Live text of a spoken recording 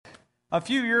A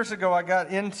few years ago, I got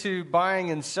into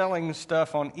buying and selling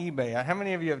stuff on eBay. How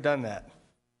many of you have done that?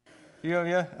 Few of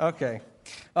you? Okay.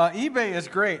 eBay is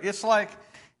great. It's like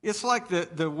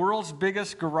the world's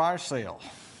biggest garage sale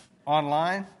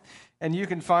online, and you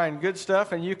can find good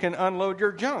stuff and you can unload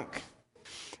your junk,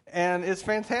 and it's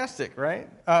fantastic, right?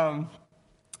 And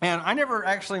I never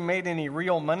actually made any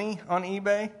real money on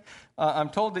eBay. I'm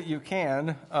told that you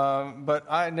can, but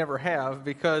I never have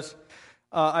because.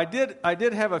 I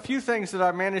did have a few things that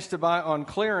I managed to buy on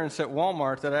clearance at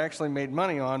Walmart that I actually made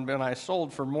money on, and I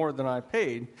sold for more than I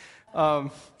paid,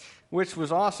 which was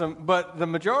awesome. But the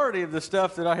majority of the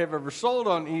stuff that I have ever sold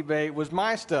on eBay was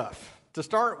my stuff to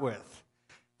start with,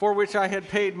 for which I had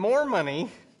paid more money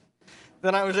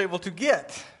than I was able to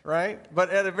get, right? But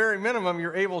at a very minimum,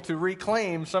 you're able to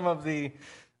reclaim some of the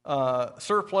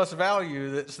surplus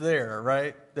value that's there,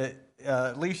 right? That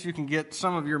at least you can get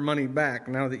some of your money back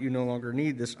now that you no longer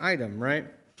need this item, right?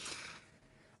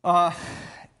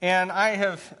 And I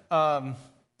have,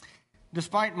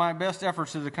 despite my best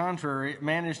efforts to the contrary,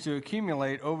 managed to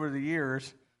accumulate over the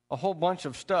years a whole bunch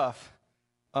of stuff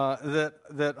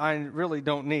that I really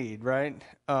don't need, right?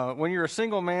 When you're a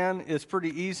single man, it's pretty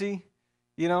easy.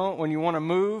 You know, when you want to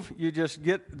move, you just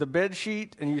get the bed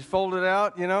sheet and you fold it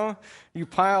out, you know. You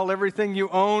pile everything you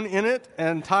own in it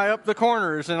and tie up the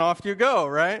corners and off you go,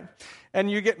 right?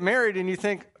 And you get married and you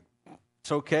think,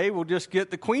 it's okay, we'll just get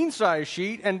the queen size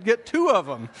sheet and get two of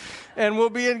them and we'll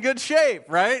be in good shape,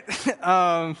 right?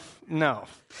 No.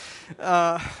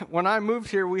 When I moved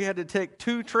here, we had to take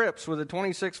 2 trips with a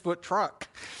 26-foot truck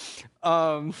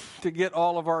to get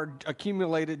all of our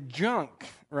accumulated junk,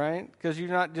 right? Because you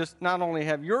not only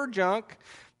have your junk,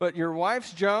 but your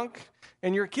wife's junk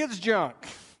and your kids' junk,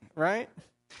 right?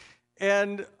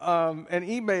 And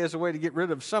eBay is a way to get rid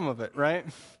of some of it, right?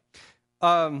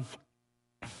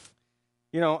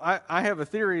 You know, I have a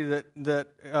theory that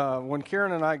when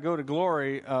Karen and I go to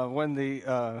glory, when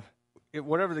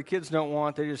whatever the kids don't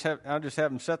want, I'll just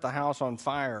have them set the house on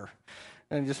fire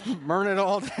and just burn it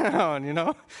all down, you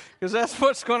know, because that's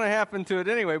what's going to happen to it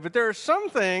anyway. But there are some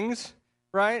things,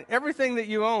 right? Everything that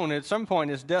you own at some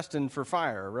point is destined for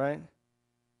fire, right?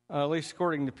 At least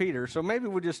according to Peter. So maybe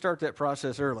we'll just start that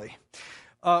process early.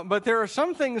 But there are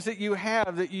some things that you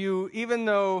have that you, even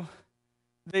though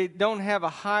they don't have a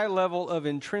high level of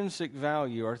intrinsic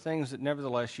value, are things that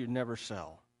nevertheless you'd never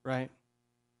sell, right?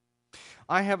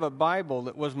 I have a Bible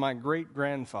that was my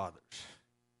great-grandfather's,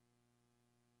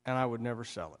 and I would never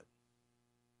sell it.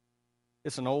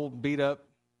 It's an old, beat-up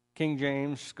King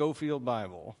James Schofield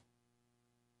Bible,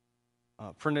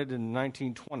 printed in the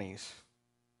 1920s,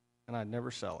 and I'd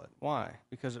never sell it. Why?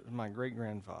 Because it was my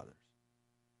great-grandfather's.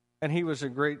 And he was a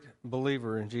great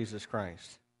believer in Jesus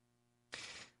Christ.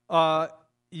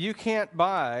 You can't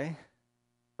buy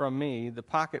from me the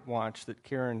pocket watch that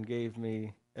Karen gave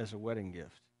me as a wedding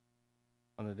gift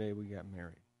on the day we got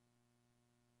married.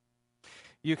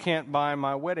 You can't buy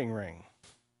my wedding ring.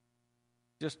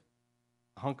 Just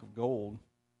a hunk of gold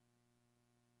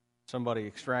somebody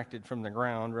extracted from the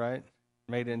ground, right?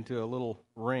 Made into a little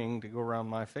ring to go around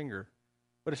my finger.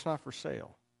 But it's not for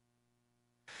sale.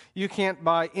 You can't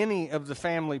buy any of the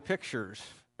family pictures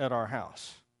at our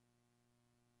house.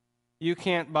 You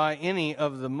can't buy any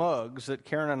of the mugs that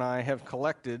Karen and I have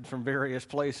collected from various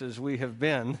places we have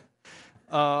been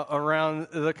around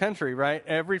the country, right?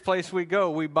 Every place we go,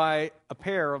 we buy a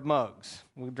pair of mugs.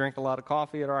 We drink a lot of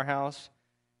coffee at our house,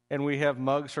 and we have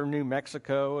mugs from New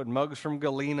Mexico, and mugs from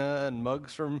Galena, and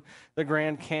mugs from the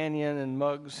Grand Canyon, and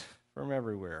mugs from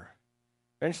everywhere.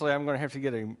 Eventually, I'm going to have to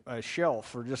get a shelf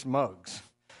for just mugs,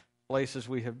 places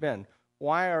we have been.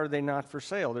 Why are they not for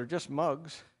sale? They're just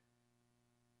mugs.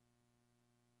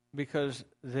 Because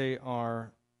they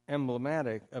are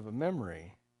emblematic of a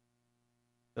memory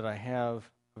that I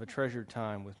have of a treasured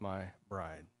time with my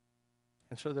bride.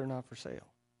 And so they're not for sale.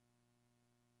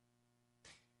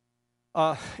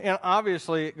 And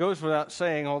obviously, it goes without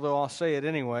saying, although I'll say it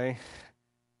anyway,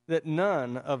 that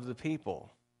none of the people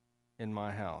in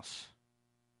my house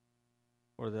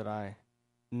or that I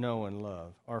know and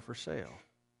love are for sale,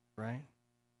 right?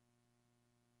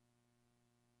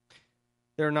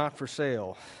 They're not for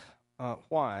sale.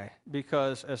 Why?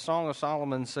 Because, as Song of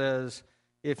Solomon says,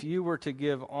 if you were to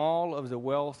give all of the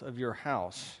wealth of your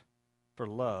house for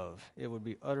love, it would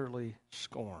be utterly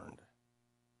scorned.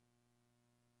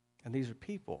 And these are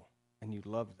people, and you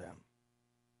love them.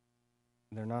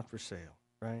 And they're not for sale,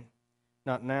 right?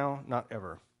 Not now, not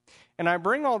ever. And I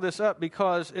bring all this up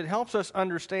because it helps us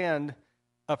understand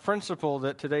a principle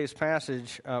that today's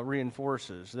passage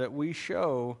reinforces, that we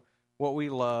show what we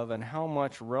love and how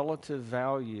much relative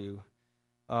value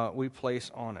we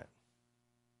place on it.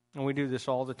 And we do this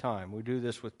all the time. We do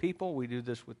this with people. We do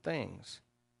this with things.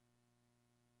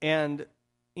 And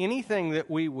anything that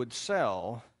we would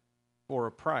sell for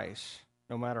a price,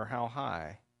 no matter how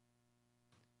high,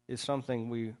 is something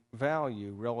we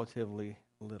value relatively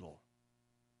little.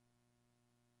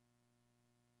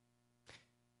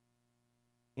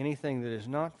 Anything that is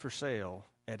not for sale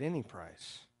at any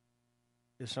price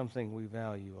is something we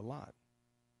value a lot.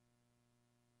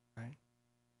 Right?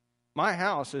 My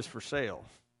house is for sale.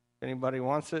 If anybody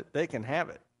wants it, they can have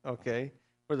it, okay?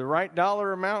 For the right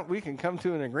dollar amount, we can come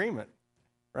to an agreement,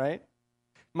 right?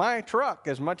 My truck,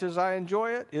 as much as I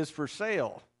enjoy it, is for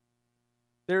sale.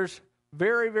 There's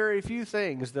very, very few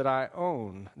things that I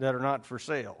own that are not for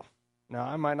sale. Now,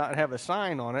 I might not have a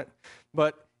sign on it,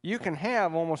 but you can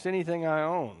have almost anything I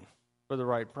own for the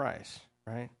right price,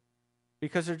 right?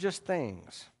 Because they're just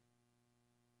things.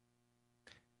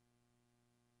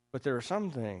 But there are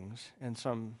some things and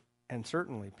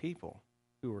certainly people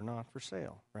who are not for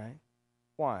sale, right?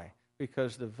 Why?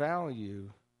 Because the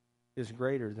value is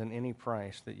greater than any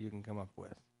price that you can come up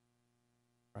with,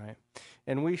 right?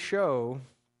 And we show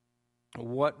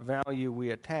what value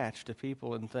we attach to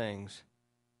people and things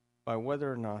by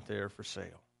whether or not they are for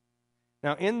sale.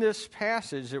 Now, in this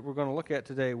passage that we're going to look at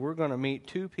today, we're going to meet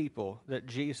two people that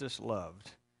Jesus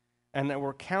loved and that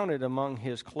were counted among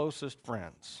his closest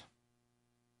friends.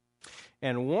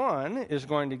 And one is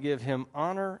going to give him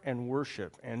honor and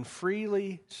worship and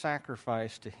freely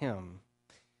sacrifice to him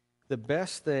the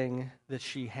best thing that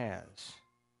she has,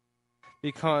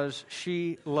 because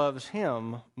she loves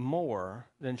him more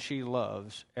than she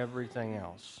loves everything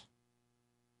else.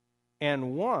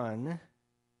 And one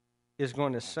is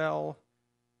going to sell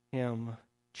him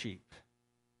cheap.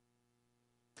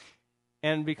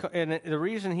 And the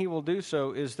reason he will do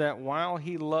so is that while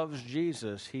he loves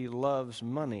Jesus, he loves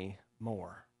money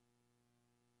more.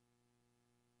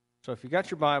 So if you got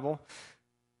your Bible,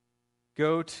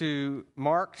 go to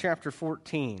Mark chapter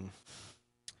 14.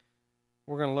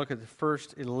 We're going to look at the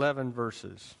first 11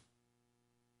 verses.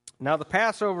 Now the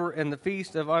Passover and the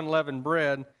Feast of Unleavened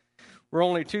Bread were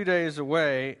only 2 days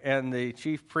away, and the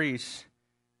chief priests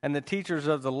and the teachers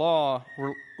of the law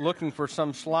were looking for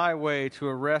some sly way to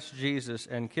arrest Jesus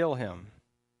and kill him.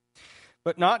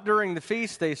 But not during the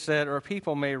feast, they said, or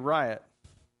people may riot.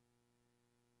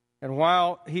 And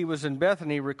while he was in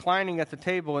Bethany, reclining at the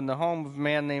table in the home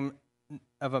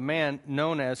of a man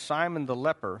known as Simon the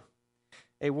leper,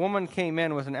 a woman came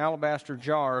in with an alabaster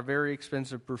jar of very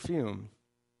expensive perfume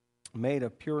made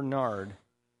of pure nard,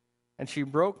 and she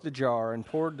broke the jar and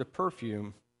poured the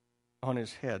perfume on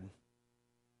his head.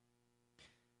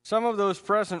 Some of those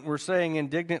present were saying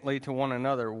indignantly to one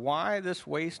another, "Why this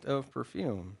waste of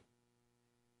perfume?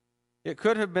 It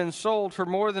could have been sold for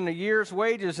more than a year's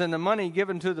wages and the money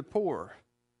given to the poor."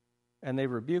 And they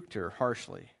rebuked her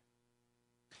harshly.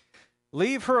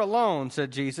 "Leave her alone," said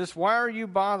Jesus. "Why are you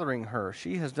bothering her?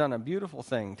 She has done a beautiful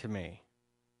thing to me.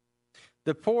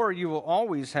 The poor you will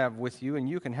always have with you, and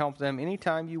you can help them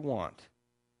anytime you want.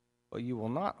 But you will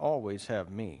not always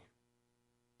have me.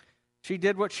 She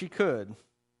did what she could.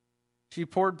 She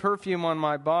poured perfume on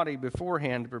my body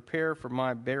beforehand to prepare for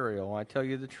my burial. I tell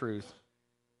you the truth.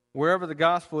 Wherever the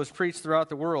gospel is preached throughout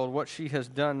the world, what she has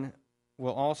done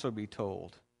will also be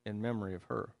told in memory of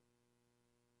her."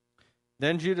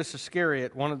 Then Judas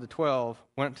Iscariot, one of the 12,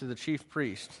 went to the chief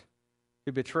priests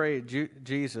to betray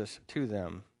Jesus to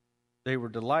them. They were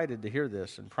delighted to hear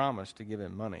this and promised to give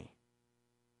him money.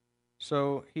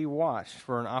 So he watched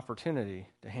for an opportunity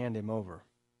to hand him over.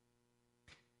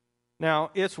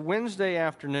 Now, it's Wednesday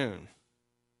afternoon.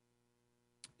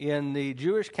 In the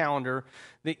Jewish calendar,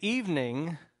 the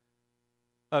evening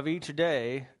of each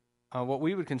day, what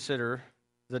we would consider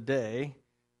the day,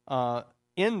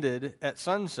 ended at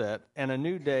sunset and a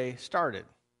new day started.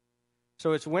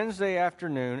 So it's Wednesday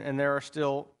afternoon, and there are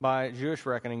still, by Jewish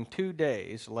reckoning, 2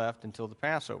 days left until the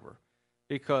Passover,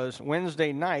 because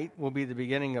Wednesday night will be the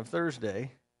beginning of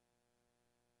Thursday,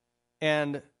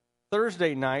 and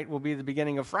Thursday night will be the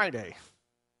beginning of Friday.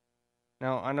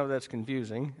 Now, I know that's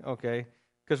confusing, okay,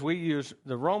 because we use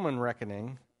the Roman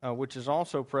reckoning, which is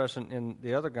also present in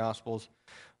the other Gospels,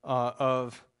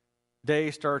 of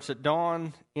day starts at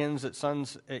dawn, ends at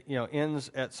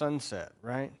sunset,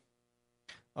 right?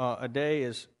 A day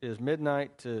is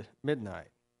midnight to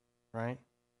midnight, right?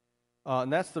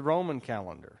 And that's the Roman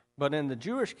calendar. But in the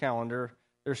Jewish calendar,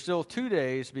 there's still 2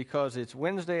 days because it's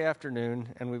Wednesday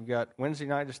afternoon, and we've got Wednesday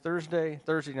night is Thursday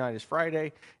night is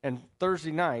Friday, and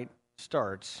Thursday night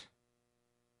starts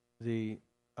the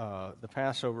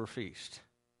Passover feast.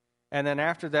 And then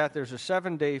after that, there's a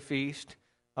 7-day feast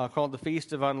called the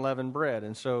Feast of Unleavened Bread.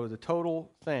 And so the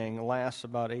total thing lasts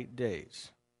about 8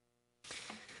 days.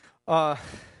 And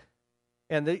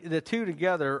the two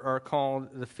together are called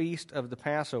the Feast of the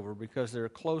Passover because they're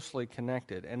closely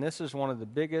connected. And this is one of the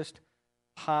biggest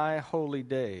high holy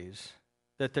days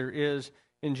that there is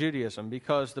in Judaism,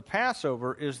 because the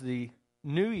Passover is the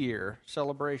New Year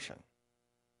celebration.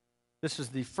 This is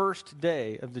the first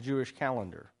day of the Jewish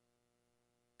calendar.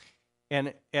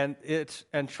 And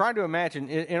try to imagine,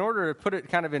 in order to put it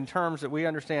kind of in terms that we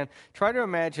understand, try to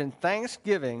imagine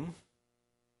Thanksgiving,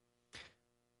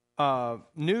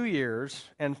 New Year's,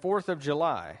 and 4th of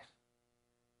July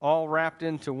all wrapped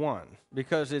into one,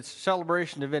 because it's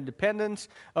celebration of independence,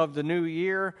 of the new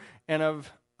year, and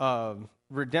of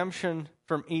redemption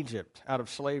from Egypt out of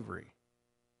slavery.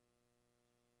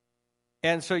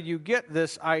 And so you get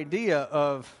this idea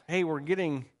of, hey, we're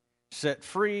getting set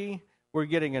free, we're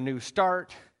getting a new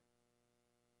start,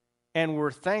 and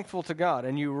we're thankful to God.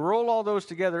 And you roll all those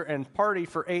together and party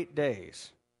for 8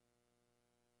 days.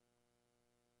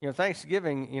 You know,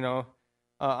 Thanksgiving, I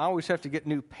always have to get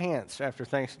new pants after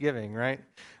Thanksgiving, right?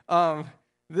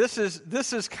 This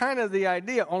is kind of the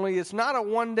idea, only it's not a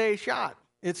one-day shot.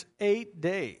 It's 8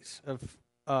 days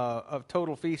of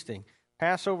total feasting.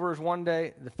 Passover is 1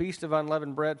 day, the Feast of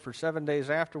Unleavened Bread for 7 days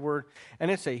afterward, and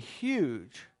it's a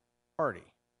huge party.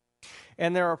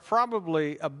 And there are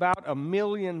probably about 1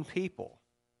 million people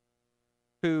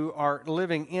who are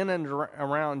living in and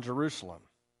around Jerusalem.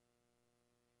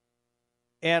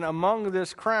 And among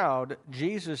this crowd,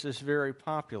 Jesus is very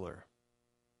popular.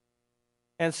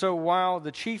 And so while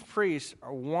the chief priests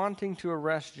are wanting to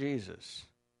arrest Jesus,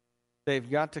 they've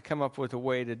got to come up with a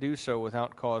way to do so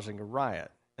without causing a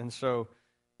riot. And so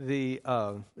the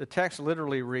text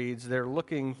literally reads, they're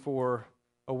looking for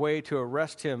a way to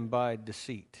arrest him by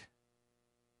deceit.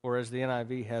 Or as the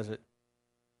NIV has it,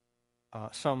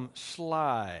 some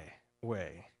sly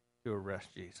way to arrest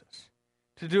Jesus.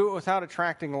 To do it without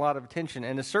attracting a lot of attention,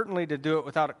 and certainly to do it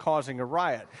without it causing a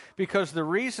riot. Because the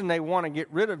reason they want to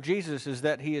get rid of Jesus is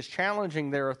that he is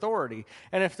challenging their authority.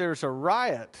 And if there's a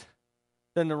riot,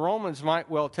 then the Romans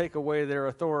might well take away their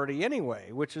authority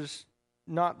anyway, which is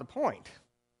not the point.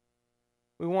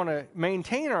 We want to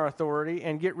maintain our authority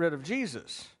and get rid of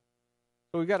Jesus.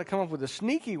 So we've got to come up with a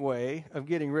sneaky way of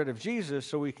getting rid of Jesus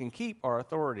so we can keep our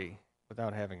authority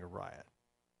without having a riot.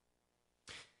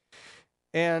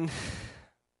 And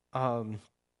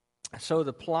so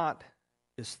the plot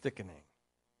is thickening.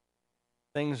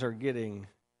 Things are getting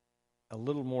a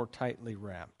little more tightly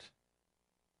wrapped.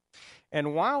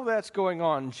 And while that's going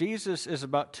on, Jesus is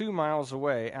about 2 miles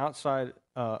away outside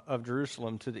of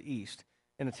Jerusalem to the east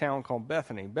in a town called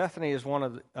Bethany. Bethany is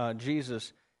one of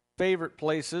Jesus' favorite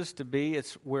places to be.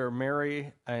 It's where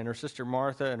Mary and her sister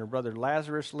Martha and her brother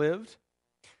Lazarus lived.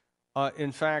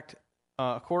 In fact,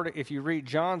 if you read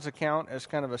John's account as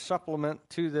kind of a supplement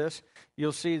to this,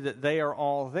 you'll see that they are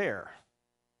all there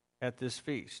at this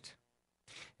feast.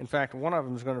 In fact, one of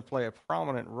them is going to play a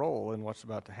prominent role in what's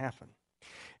about to happen.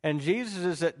 And Jesus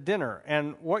is at dinner,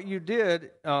 and what you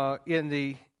did in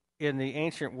the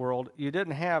ancient world, you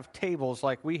didn't have tables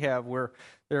like we have where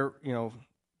they're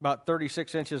about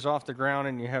 36 inches off the ground,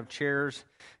 and you have chairs,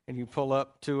 and you pull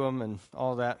up to them and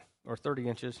all that, or 30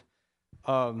 inches.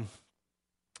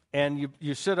 And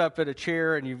you sit up at a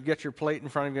chair and you get your plate in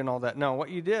front of you and all that. No, what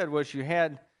you did was you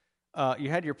had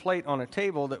your plate on a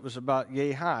table that was about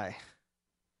yay high.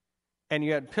 And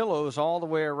you had pillows all the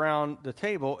way around the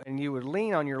table, and you would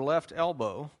lean on your left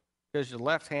elbow because your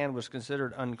left hand was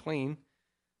considered unclean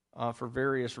for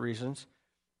various reasons.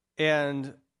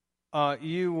 And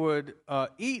you would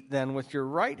eat then with your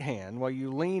right hand while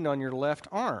you leaned on your left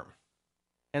arm.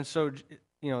 And so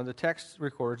the text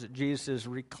records that Jesus is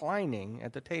reclining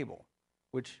at the table,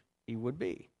 which he would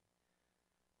be.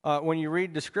 When you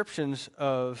read descriptions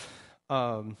of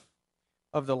the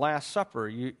Last Supper,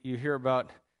 you hear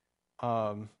about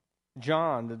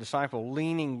John, the disciple,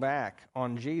 leaning back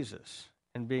on Jesus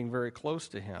and being very close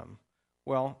to him.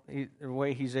 Well, the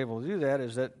way he's able to do that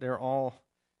is that they're all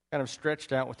kind of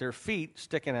stretched out with their feet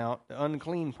sticking out, the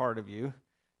unclean part of you,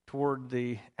 toward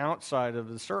the outside of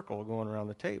the circle going around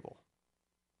the table.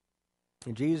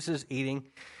 And Jesus is eating,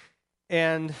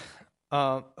 and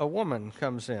a woman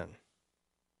comes in.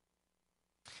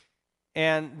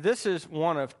 And this is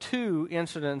one of 2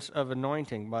 incidents of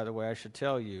anointing, by the way, I should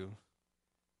tell you,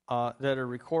 that are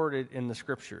recorded in the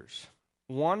Scriptures.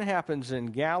 One happens in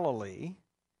Galilee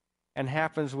and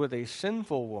happens with a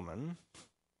sinful woman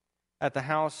at the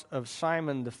house of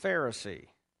Simon the Pharisee.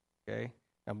 Okay?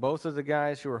 Now, both of the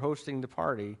guys who are hosting the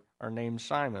party are named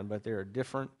Simon, but they are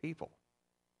different people.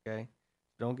 Okay?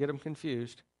 Don't get them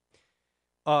confused.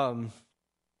 And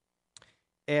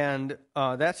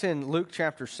that's in Luke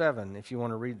chapter 7, if you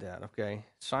want to read that, okay?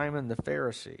 Simon the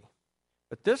Pharisee.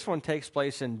 But this one takes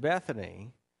place in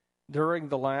Bethany during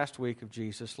the last week of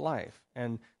Jesus' life.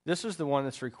 And this is the one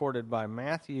that's recorded by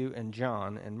Matthew and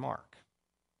John and Mark,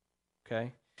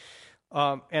 okay?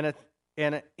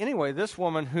 Anyway, this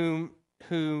woman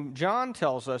whom John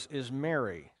tells us is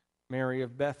Mary, Mary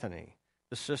of Bethany,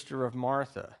 the sister of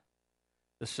Martha,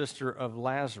 the sister of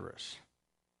Lazarus,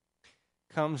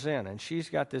 comes in, and she's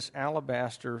got this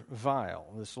alabaster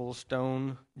vial, this little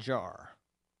stone jar,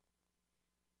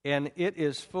 and it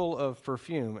is full of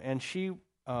perfume. And she,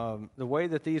 the way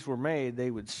that these were made,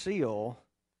 they would seal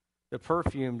the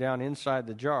perfume down inside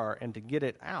the jar, and to get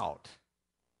it out,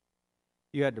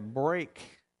 you had to break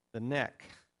the neck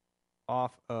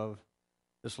off of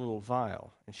this little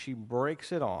vial. And she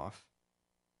breaks it off,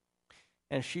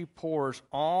 and she pours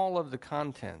all of the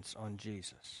contents on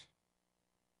Jesus.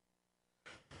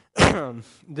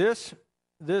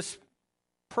 This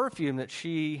perfume that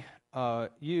she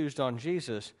used on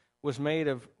Jesus was made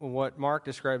of what Mark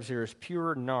describes here as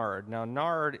pure nard. Now,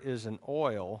 nard is an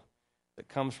oil that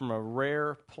comes from a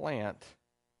rare plant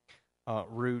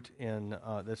root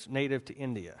that's native to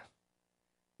India.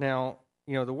 Now,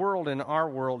 the world in our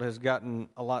world has gotten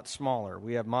a lot smaller.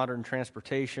 We have modern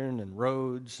transportation and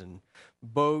roads and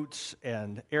boats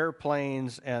and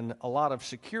airplanes and a lot of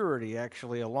security,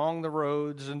 actually, along the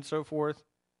roads and so forth.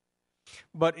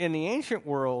 But in the ancient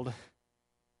world,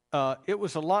 it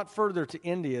was a lot further to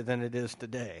India than it is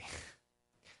today,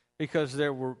 because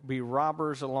there would be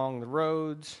robbers along the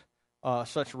roads,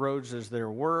 such roads as there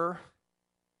were.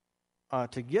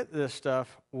 To get this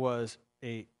stuff was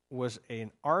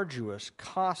an arduous,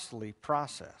 costly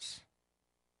process.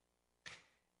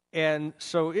 And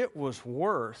so it was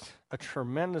worth a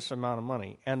tremendous amount of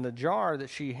money. And the jar that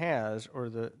she has, or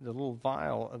the little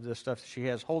vial of this stuff that she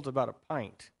has, holds about a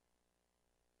pint.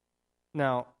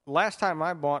 Now, last time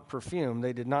I bought perfume,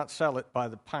 they did not sell it by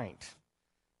the pint.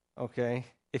 Okay?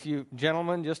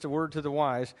 Gentlemen, just a word to the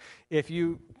wise, if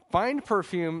you find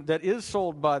perfume that is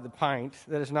sold by the pint,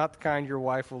 that is not the kind your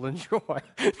wife will enjoy.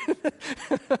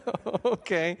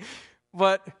 Okay?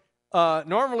 But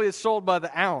normally it's sold by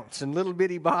the ounce in little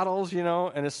bitty bottles,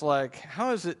 and it's like,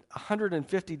 how is it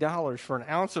 $150 for an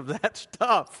ounce of that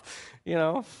stuff,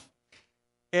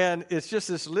 And it's just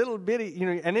this little bitty,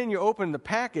 and then you open the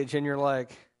package and you're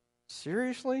like,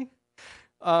 seriously?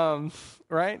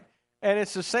 Right? And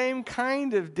it's the same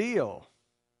kind of deal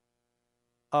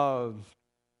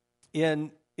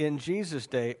in Jesus'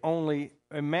 day, only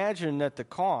imagine that the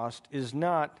cost is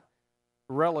not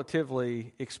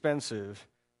relatively expensive,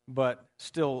 but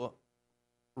still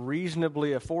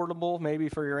reasonably affordable, maybe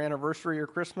for your anniversary or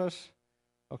Christmas.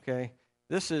 Okay?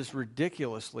 This is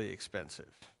ridiculously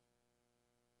expensive.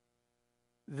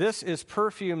 This is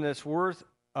perfume that's worth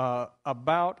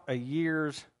about a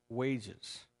year's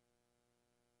wages.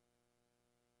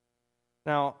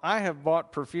 Now, I have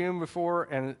bought perfume before,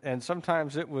 and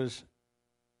sometimes it was,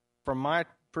 from my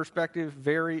perspective,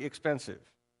 very expensive.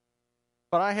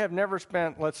 But I have never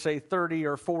spent, let's say, $30,000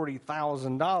 or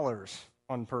 $40,000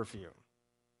 on perfume.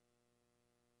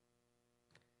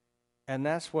 And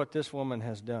that's what this woman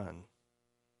has done.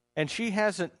 And she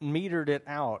hasn't metered it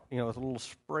out, with a little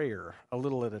sprayer, a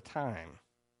little at a time.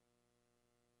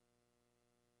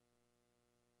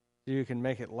 So you can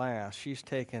make it last. She's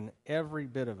taken every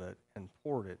bit of it and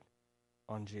poured it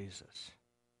on Jesus.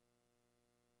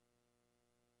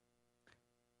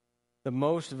 The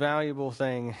most valuable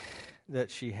thing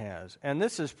that she has. And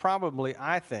this is probably,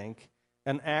 I think,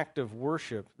 an act of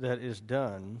worship that is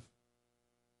done,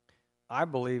 I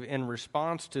believe, in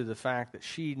response to the fact that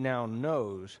she now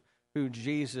knows who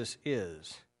Jesus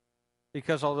is.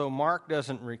 Because although Mark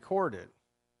doesn't record it,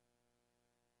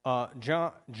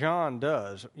 John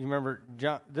does. You remember,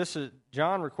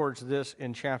 John records this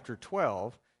in chapter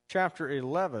 12. Chapter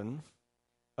 11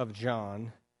 of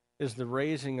John is the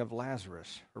raising of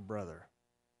Lazarus, her brother.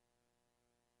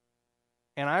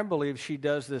 And I believe she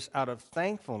does this out of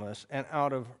thankfulness and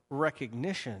out of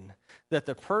recognition that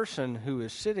the person who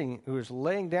is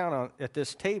laying down at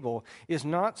this table is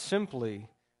not simply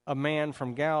a man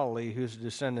from Galilee who's a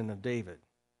descendant of David.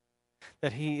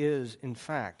 That he is, in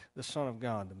fact, the Son of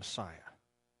God, the Messiah.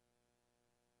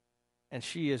 And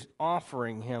she is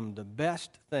offering him the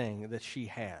best thing that she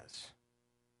has.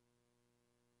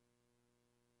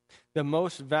 The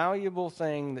most valuable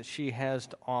thing that she has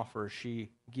to offer, she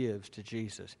gives to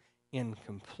Jesus in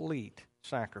complete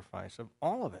sacrifice of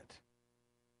all of it.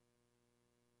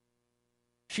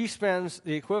 She spends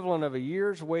the equivalent of a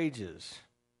year's wages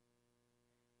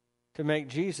to make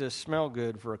Jesus smell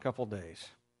good for a couple days.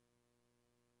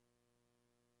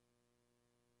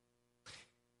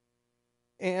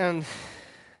 And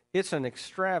it's an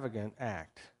extravagant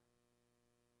act.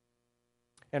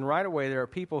 And right away, there are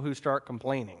people who start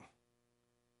complaining.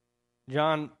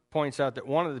 John points out that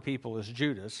one of the people is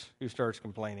Judas, who starts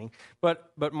complaining.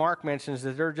 But Mark mentions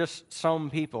that there are just some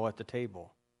people at the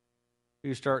table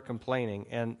who start complaining.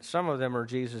 And some of them are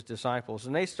Jesus' disciples.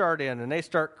 And they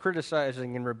start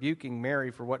criticizing and rebuking Mary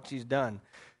for what she's done.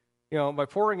 You know, by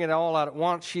pouring it all out at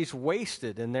once, she's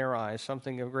wasted, in their eyes,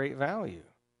 something of great value.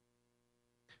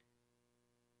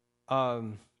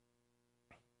 And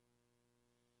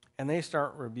they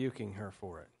start rebuking her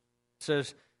for it. It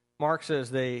says, Mark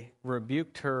says they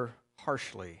rebuked her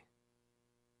harshly.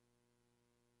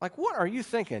 Like, what are you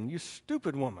thinking, you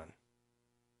stupid woman?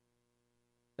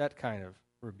 That kind of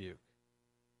rebuke.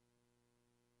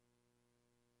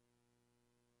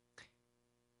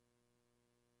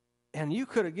 And you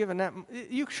could have given that,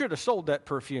 you should have sold that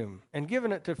perfume and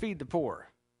given it to feed the poor.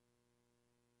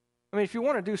 I mean, if you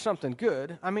want to do something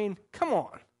good, I mean, come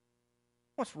on.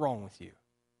 What's wrong with you?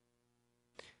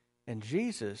 And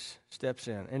Jesus steps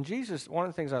in. And Jesus, one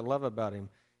of the things I love about him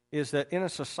is that in a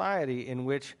society in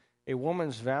which a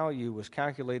woman's value was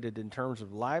calculated in terms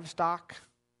of livestock,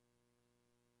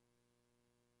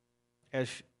 as,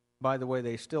 by the way,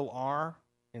 they still are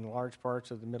in large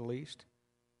parts of the Middle East,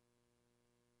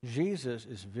 Jesus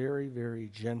is very, very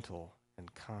gentle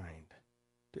and kind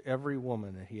to every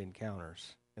woman that he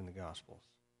encounters in the Gospels.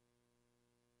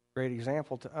 Great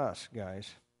example to us, guys,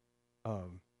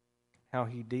 how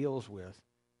he deals with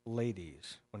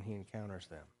ladies when he encounters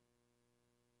them.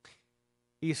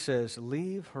 He says,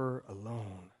 leave her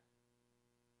alone.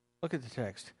 Look at the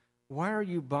text. Why are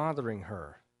you bothering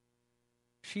her?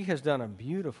 She has done a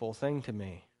beautiful thing to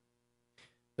me.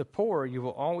 The poor you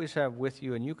will always have with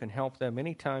you, and you can help them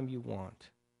anytime you want.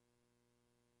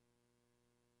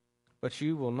 But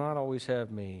you will not always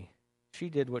have me. She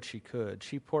did what she could.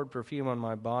 She poured perfume on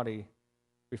my body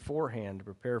beforehand to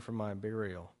prepare for my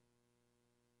burial.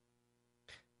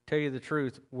 Tell you the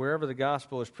truth, wherever the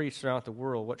gospel is preached throughout the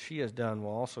world, what she has done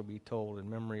will also be told in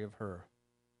memory of her.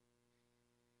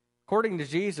 According to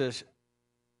Jesus,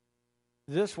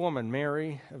 this woman,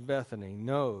 Mary of Bethany,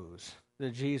 knows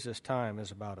that Jesus' time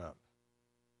is about up.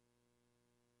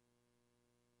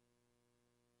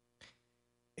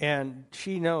 And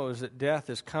she knows that death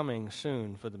is coming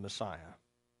soon for the Messiah.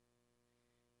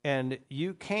 And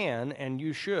you can and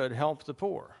you should help the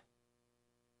poor,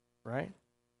 right?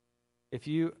 If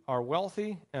you are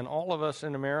wealthy, and all of us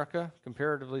in America,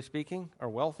 comparatively speaking, are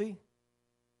wealthy,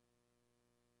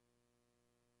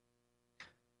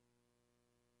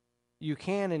 you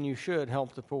can and you should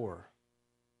help the poor.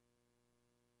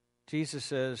 Jesus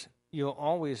says, you'll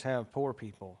always have poor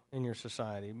people in your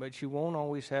society, but you won't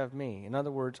always have me. In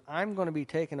other words, I'm going to be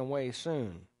taken away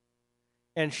soon.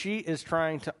 And she is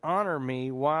trying to honor me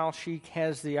while she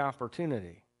has the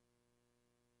opportunity.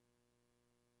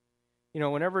 You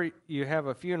know, whenever you have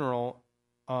a funeral,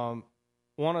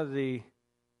 one of the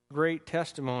great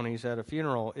testimonies at a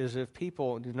funeral is if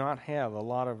people do not have a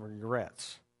lot of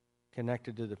regrets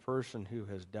connected to the person who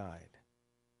has died.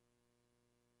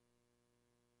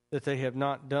 That they have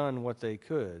not done what they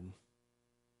could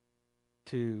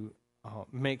to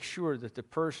make sure that the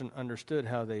person understood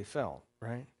how they felt,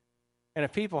 right? And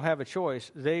if people have a choice,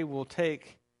 they will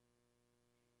take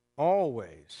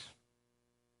always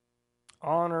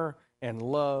honor and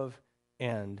love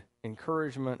and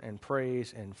encouragement and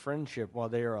praise and friendship while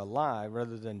they are alive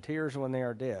rather than tears when they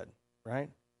are dead, right?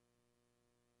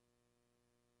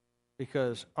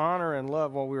 Because honor and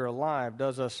love while we are alive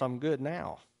does us some good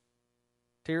now.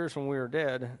 Tears when we are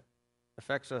dead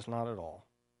affects us not at all,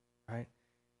 right?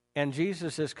 And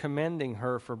Jesus is commending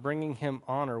her for bringing him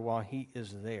honor while he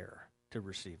is there to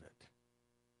receive it.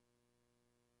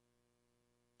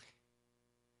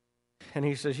 And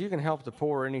he says, you can help the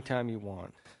poor anytime you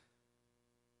want.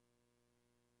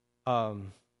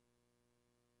 And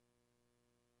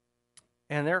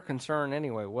their concern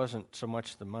anyway wasn't so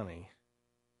much the money.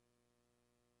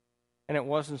 And it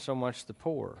wasn't so much the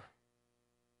poor.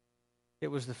 It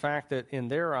was the fact that in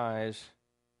their eyes,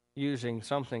 using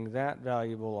something that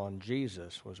valuable on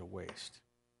Jesus was a waste.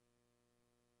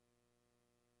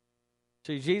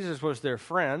 See, Jesus was their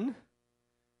friend,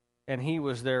 and he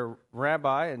was their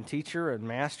rabbi and teacher and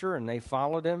master, and they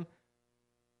followed him.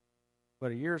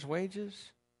 But a year's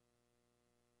wages?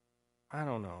 I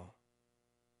don't know.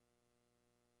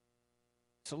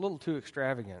 It's a little too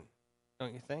extravagant,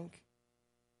 don't you think?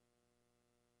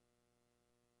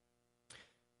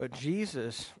 But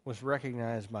Jesus was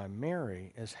recognized by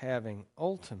Mary as having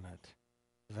ultimate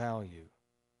value.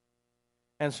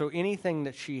 And so anything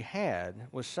that she had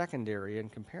was secondary in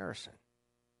comparison.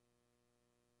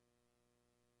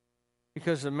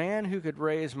 Because the man who could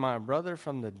raise my brother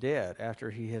from the dead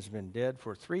after he has been dead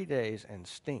for 3 days and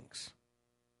stinks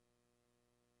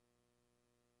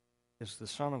is the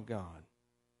Son of God.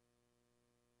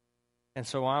 And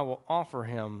so I will offer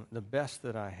him the best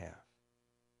that I have.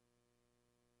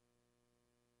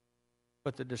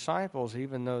 But the disciples,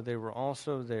 even though they were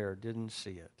also there, didn't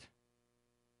see it.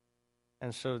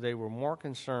 And so they were more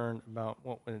concerned about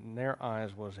what in their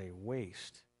eyes was a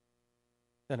waste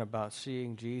than about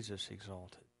seeing Jesus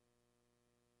exalted.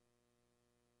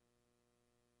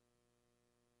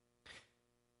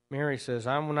 Mary says,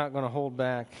 I'm not going to hold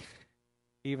back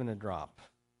even a drop,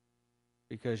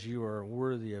 because you are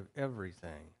worthy of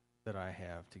everything that I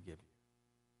have to give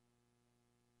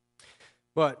you.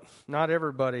 But not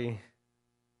everybody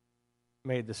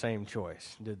made the same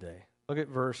choice, did they? Look at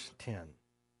verse 10.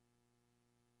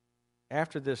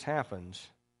 After this happens,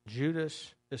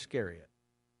 Judas Iscariot,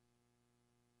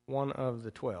 one of the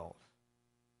 12,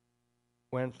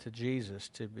 went to Jesus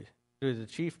to the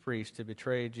chief priest to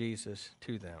betray Jesus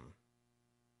to them.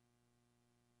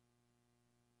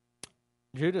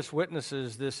 Judas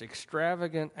witnesses this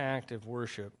extravagant act of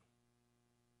worship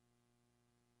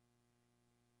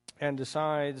and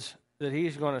decides that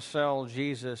he's going to sell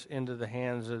Jesus into the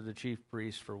hands of the chief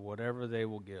priests for whatever they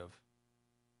will give.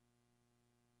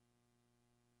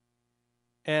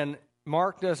 And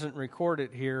Mark doesn't record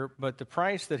it here, but the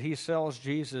price that he sells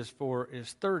Jesus for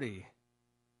is 30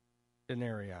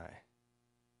 denarii,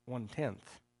 1/10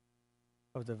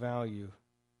 of the value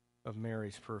of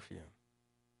Mary's perfume.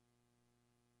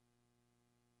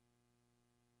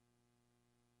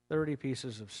 30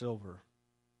 pieces of silver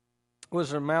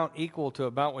was an amount equal to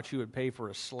about what you would pay for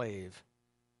a slave.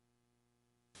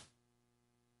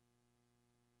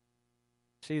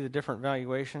 See the different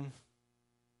valuation?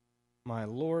 My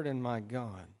Lord and my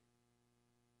God,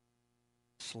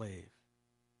 slave.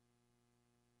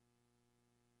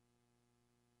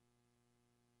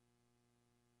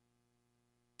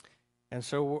 And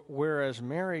so, whereas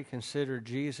Mary considered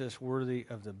Jesus worthy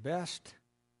of the best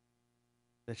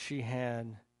that she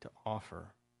had to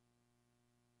offer,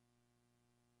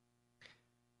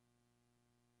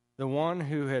 the one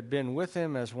who had been with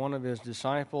him as one of his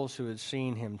disciples, who had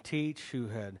seen him teach, who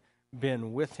had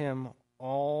been with him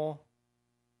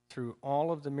through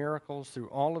all of the miracles, through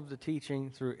all of the teaching,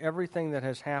 through everything that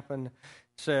has happened,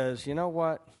 says, you know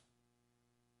what?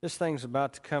 This thing's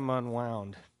about to come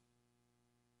unwound.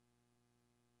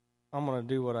 I'm going to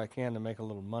do what I can to make a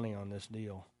little money on this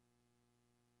deal.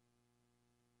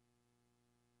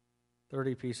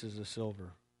 30 pieces of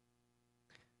silver.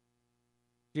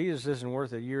 Jesus isn't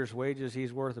worth a year's wages.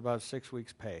 He's worth about 6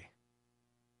 weeks' pay.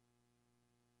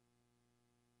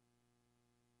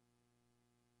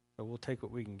 So we'll take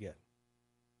what we can get.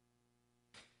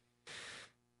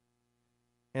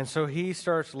 And so he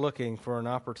starts looking for an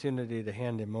opportunity to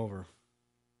hand him over.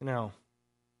 Now,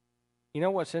 you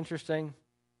know what's interesting?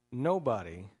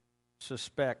 Nobody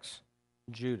suspects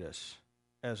Judas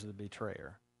as the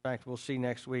betrayer. In fact, we'll see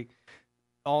next week,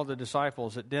 all the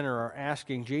disciples at dinner are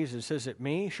asking Jesus, is it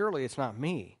me? Surely it's not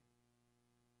me.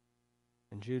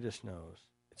 And Judas knows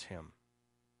it's him.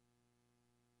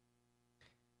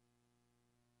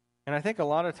 And I think a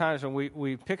lot of times when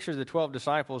we picture the 12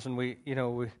 disciples and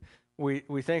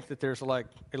we think that there's like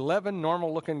 11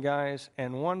 normal-looking guys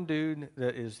and one dude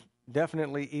that is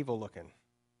definitely evil-looking,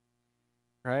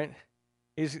 right?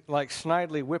 He's like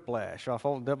Snidely Whiplash off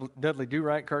old Dudley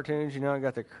Do-Right cartoons,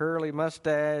 got the curly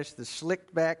mustache, the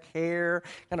slicked back hair,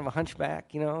 kind of a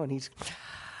hunchback, and he's,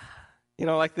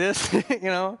 like this,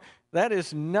 That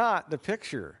is not the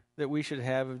picture that we should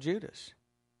have of Judas.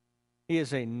 He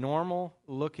is a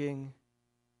normal-looking,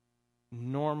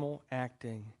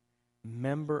 normal-acting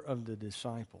member of the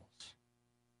disciples.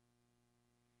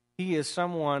 He is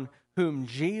someone whom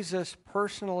Jesus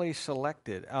personally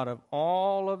selected out of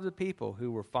all of the people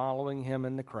who were following him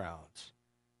in the crowds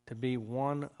to be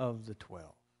one of the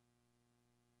 12.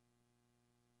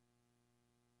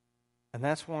 And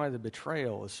that's why the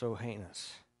betrayal is so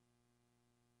heinous.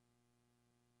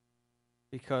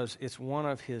 Because it's one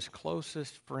of his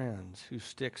closest friends who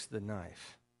sticks the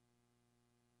knife.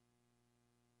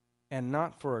 And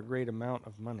not for a great amount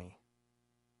of money,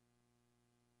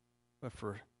 but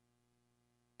for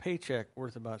a paycheck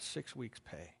worth about 6 weeks'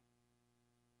 pay.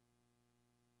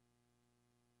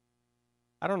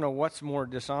 I don't know what's more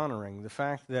dishonoring, the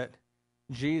fact that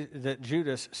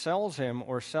Judas sells him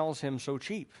or sells him so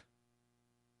cheap.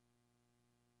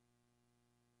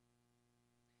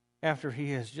 after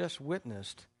he has just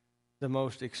witnessed the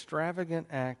most extravagant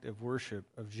act of worship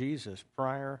of Jesus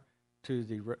prior to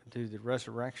the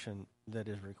resurrection that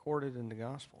is recorded in the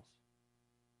Gospels.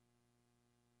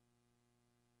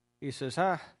 He says,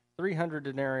 300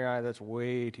 denarii, that's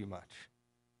way too much.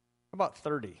 How about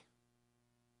 30?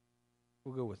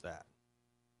 We'll go with that.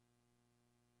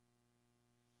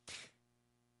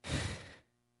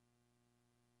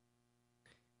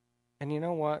 And you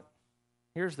know what?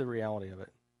 Here's the reality of it.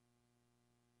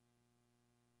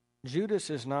 Judas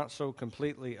is not so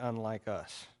completely unlike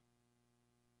us,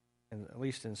 at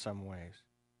least in some ways.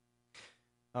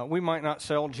 We might not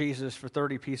sell Jesus for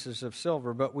 30 pieces of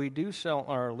silver, but we do sell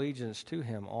our allegiance to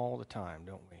him all the time,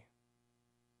 don't we?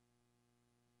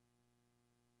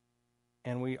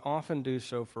 And we often do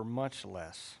so for much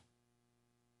less.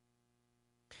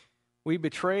 We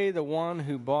betray the one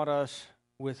who bought us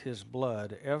with his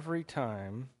blood every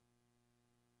time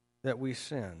that we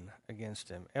sin against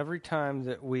him, every time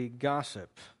that we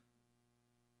gossip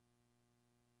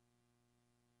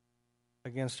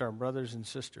against our brothers and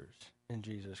sisters in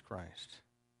Jesus Christ,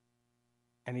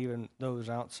 and even those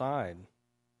outside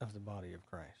of the body of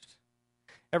Christ.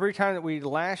 Every time that we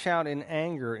lash out in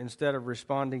anger instead of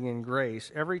responding in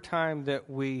grace, every time that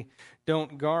we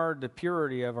don't guard the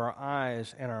purity of our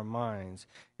eyes and our minds,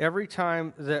 every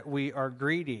time that we are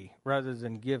greedy rather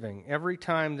than giving, every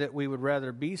time that we would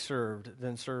rather be served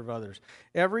than serve others,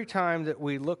 every time that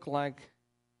we look like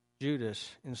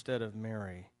Judas instead of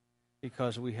Mary,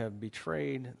 because we have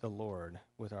betrayed the Lord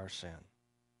with our sin.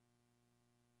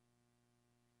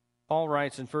 Paul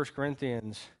writes in 1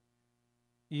 Corinthians,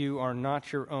 "You are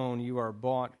not your own, you are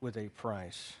bought with a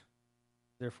price.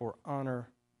 Therefore, honor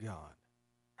God."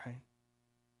 Right?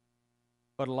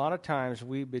 But a lot of times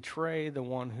we betray the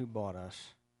one who bought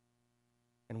us,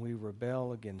 and we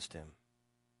rebel against him.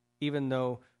 Even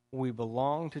though we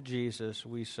belong to Jesus,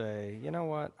 we say, you know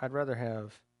what, I'd rather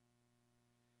have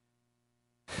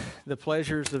the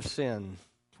pleasures of sin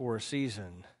for a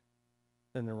season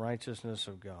than the righteousness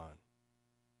of God.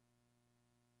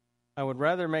 I would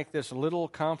rather make this little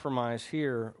compromise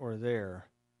here or there,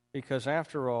 because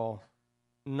after all,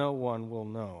 no one will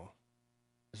know.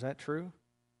 Is that true?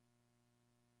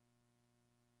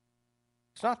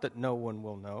 It's not that no one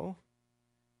will know.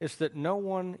 It's that no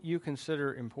one you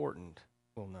consider important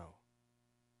will know.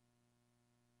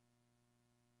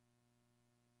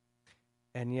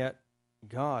 And yet,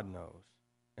 God knows,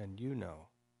 and you know.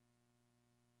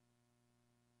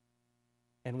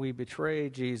 And we betray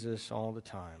Jesus all the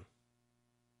time,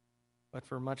 but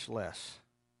for much less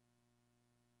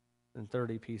than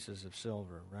 30 pieces of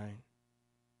silver, right?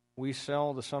 We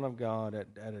sell the Son of God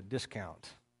at a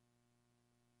discount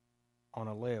on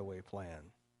a layaway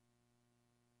plan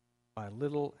by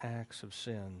little acts of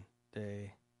sin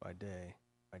day by day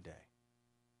by day.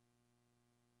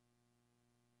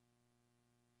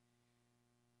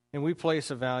 And we place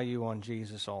a value on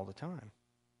Jesus all the time.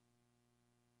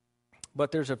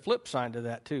 But there's a flip side to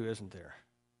that too, isn't there?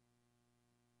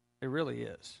 It really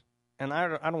is. And I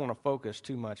don't want to focus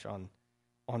too much on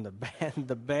the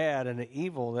bad and the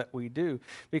evil that we do,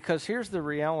 because here's the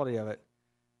reality of it.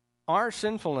 Our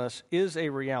sinfulness is a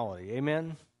reality.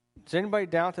 Amen? Does anybody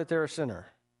doubt that they're a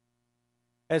sinner?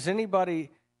 Has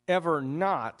anybody ever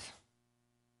not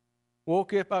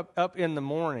woke up in the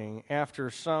morning after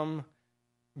some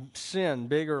sin,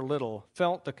 big or little,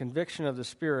 felt the conviction of the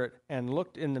Spirit, and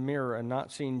looked in the mirror and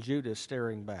not seen Judas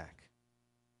staring back?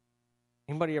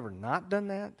 Anybody ever not done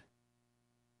that?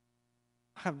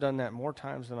 I've done that more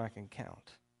times than I can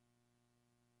count.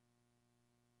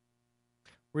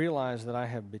 Realize that I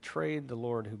have betrayed the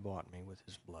Lord who bought me with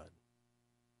his blood.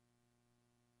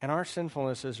 And our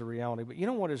sinfulness is a reality. But you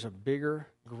know what is a bigger,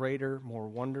 greater, more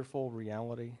wonderful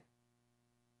reality?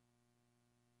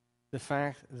 The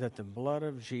fact that the blood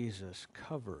of Jesus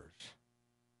covers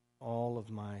all of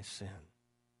my sin,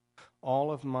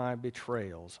 all of my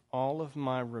betrayals, all of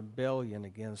my rebellion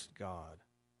against God,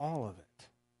 all of it.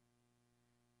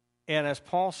 And as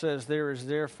Paul says, there is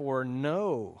therefore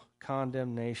no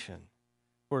condemnation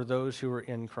for those who are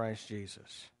in Christ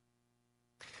Jesus.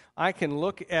 I can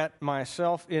look at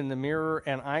myself in the mirror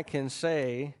and I can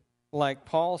say, like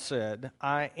Paul said,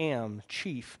 I am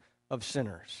chief of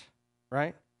sinners,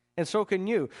 right? And so can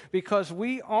you, because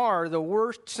we are the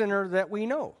worst sinner that we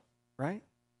know, right?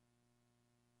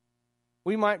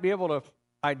 We might be able to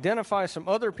identify some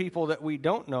other people that we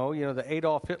don't know, you know, the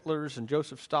Adolf Hitlers and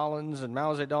Joseph Stalins and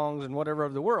Mao Zedongs and whatever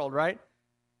of the world, right?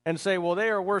 And say, well, they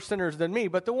are worse sinners than me.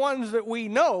 But the ones that we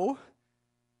know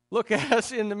look at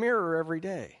us in the mirror every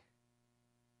day.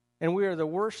 And we are the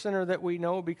worst sinner that we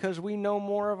know because we know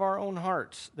more of our own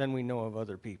hearts than we know of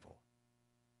other people.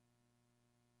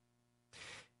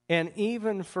 and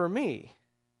even for me,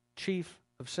 chief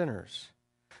of sinners,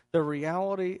 the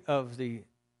reality of the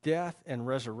death and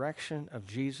resurrection of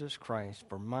Jesus Christ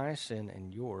for my sin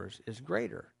and yours is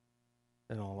greater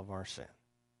than all of our sin.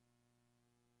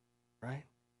 Right?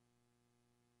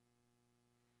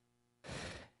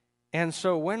 And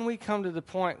so when we come to the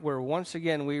point where once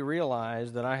again we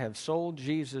realize that I have sold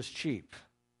Jesus cheap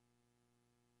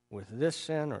with this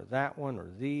sin or that one or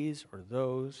these or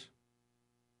those,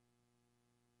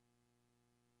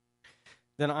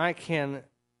 then I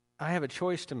have a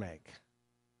choice to make.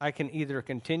 I can either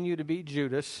continue to be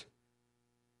Judas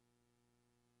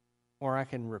or I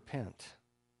can repent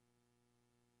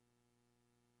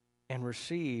and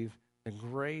receive the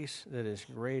grace that is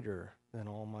greater than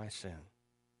all my sin.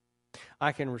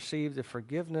 I can receive the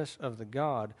forgiveness of the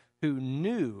God who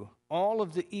knew all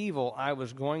of the evil I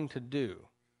was going to do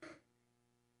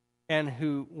and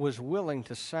who was willing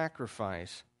to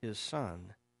sacrifice his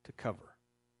Son to cover.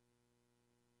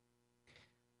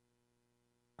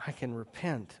 I can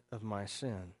repent of my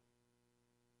sin.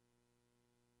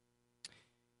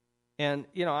 And,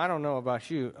 I don't know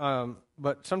about you,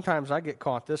 but sometimes I get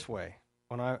caught this way.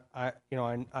 When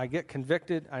I get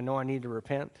convicted, I know I need to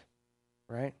repent,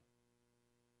 right?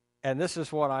 And this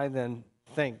is what I then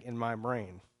think in my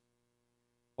brain.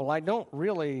 Well, I don't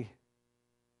really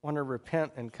want to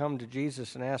repent and come to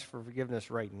Jesus and ask for forgiveness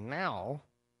right now,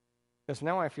 because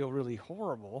now I feel really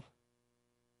horrible.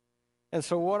 And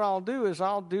so what I'll do is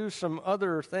I'll do some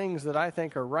other things that I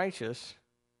think are righteous.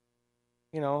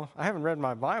 I haven't read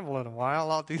my Bible in a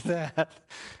while. I'll do that.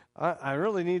 I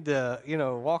really need to,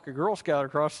 walk a Girl Scout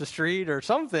across the street or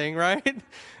something, right?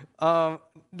 I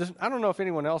don't know if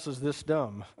anyone else is this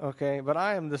dumb, okay? But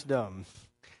I am this dumb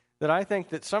that I think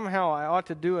that somehow I ought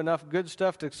to do enough good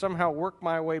stuff to somehow work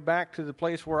my way back to the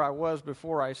place where I was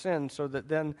before I sinned, so that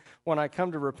then when I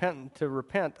come to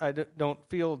repent, I don't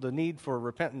feel the need for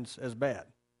repentance as bad,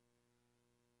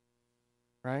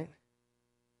 right?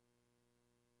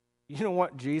 You know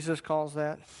what Jesus calls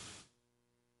that?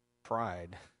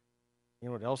 Pride. You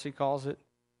know what else he calls it?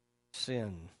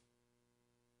 Sin.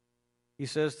 He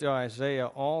says to Isaiah,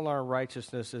 all our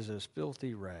righteousness is as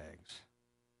filthy rags.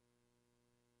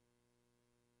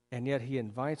 And yet he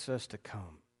invites us to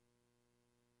come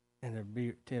and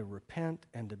to repent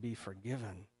and to be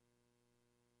forgiven,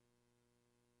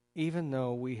 even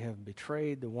though we have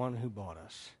betrayed the one who bought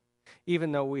us,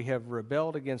 even though we have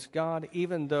rebelled against God,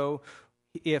 even though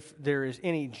if there is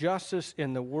any justice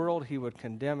in the world, he would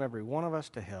condemn every one of us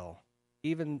to hell.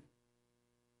 Even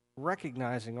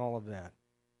recognizing all of that,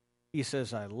 he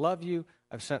says, I love you.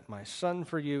 I've sent my Son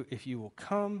for you. If you will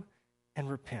come and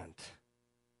repent,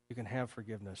 you can have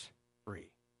forgiveness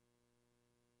free.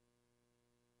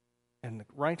 And the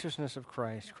righteousness of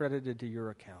Christ credited to your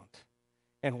account.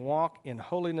 And walk in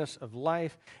holiness of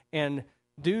life and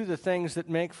do the things that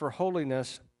make for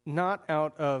holiness, not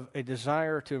out of a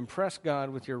desire to impress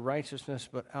God with your righteousness,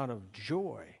 but out of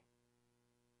joy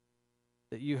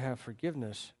that you have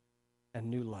forgiveness and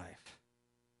new life,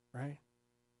 right?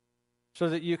 So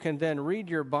that you can then read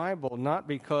your Bible, not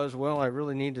because, well, I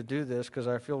really need to do this because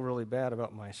I feel really bad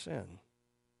about my sin,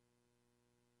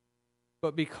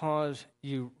 but because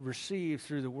you receive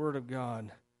through the Word of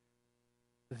God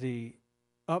the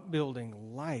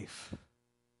upbuilding life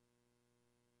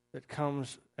that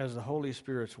comes as the Holy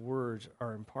Spirit's words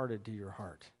are imparted to your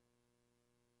heart.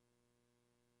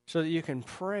 So that you can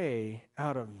pray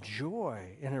out of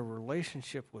joy in a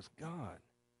relationship with God,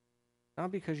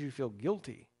 not because you feel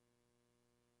guilty.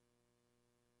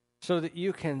 So that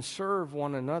you can serve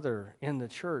one another in the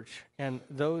church and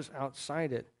those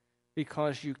outside it,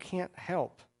 because you can't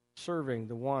help serving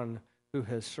the one who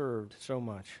has served so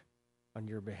much on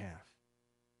your behalf.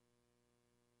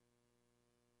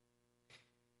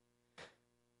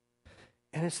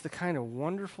 And it's the kind of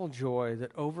wonderful joy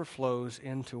that overflows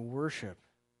into worship.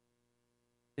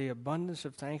 The abundance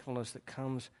of thankfulness that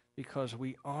comes because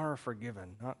we are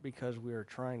forgiven, not because we are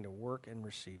trying to work and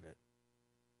receive it.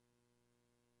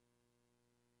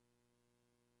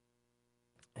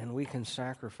 And we can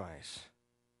sacrifice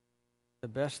the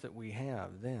best that we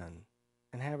have then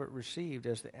and have it received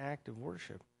as the act of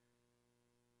worship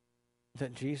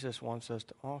that Jesus wants us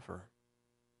to offer,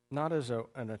 not as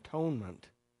an atonement,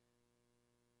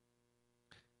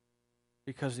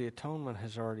 because the atonement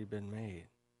has already been made.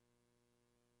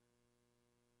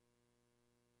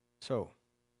 So,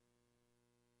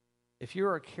 if you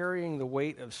are carrying the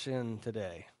weight of sin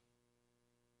today,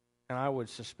 and I would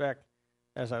suspect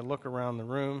as I look around the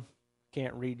room,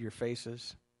 can't read your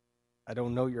faces, I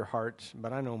don't know your hearts,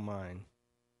 but I know mine.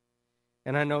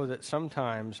 And I know that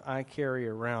sometimes I carry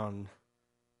around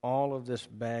all of this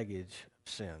baggage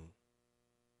of sin.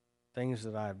 Things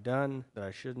that I've done that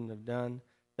I shouldn't have done,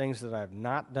 things that I've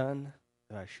not done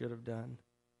that I should have done.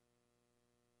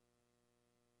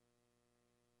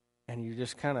 And you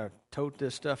just kind of tote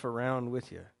this stuff around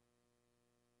with you,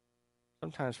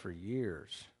 sometimes for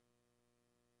years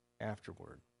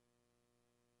afterward.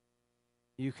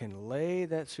 You can lay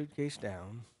that suitcase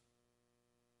down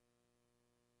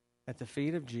at the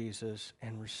feet of Jesus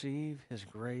and receive his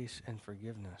grace and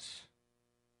forgiveness.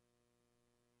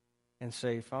 And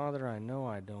say, Father, I know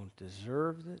I don't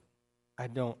deserve it.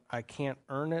 I can't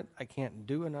earn it. I can't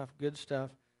do enough good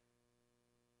stuff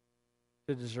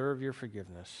to deserve your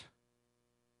forgiveness.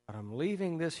 But I'm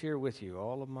leaving this here with you,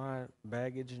 all of my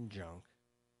baggage and junk,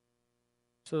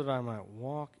 so that I might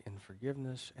walk in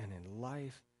forgiveness and in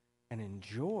life and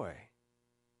enjoy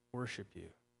worship you.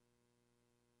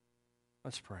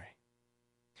 Let's pray.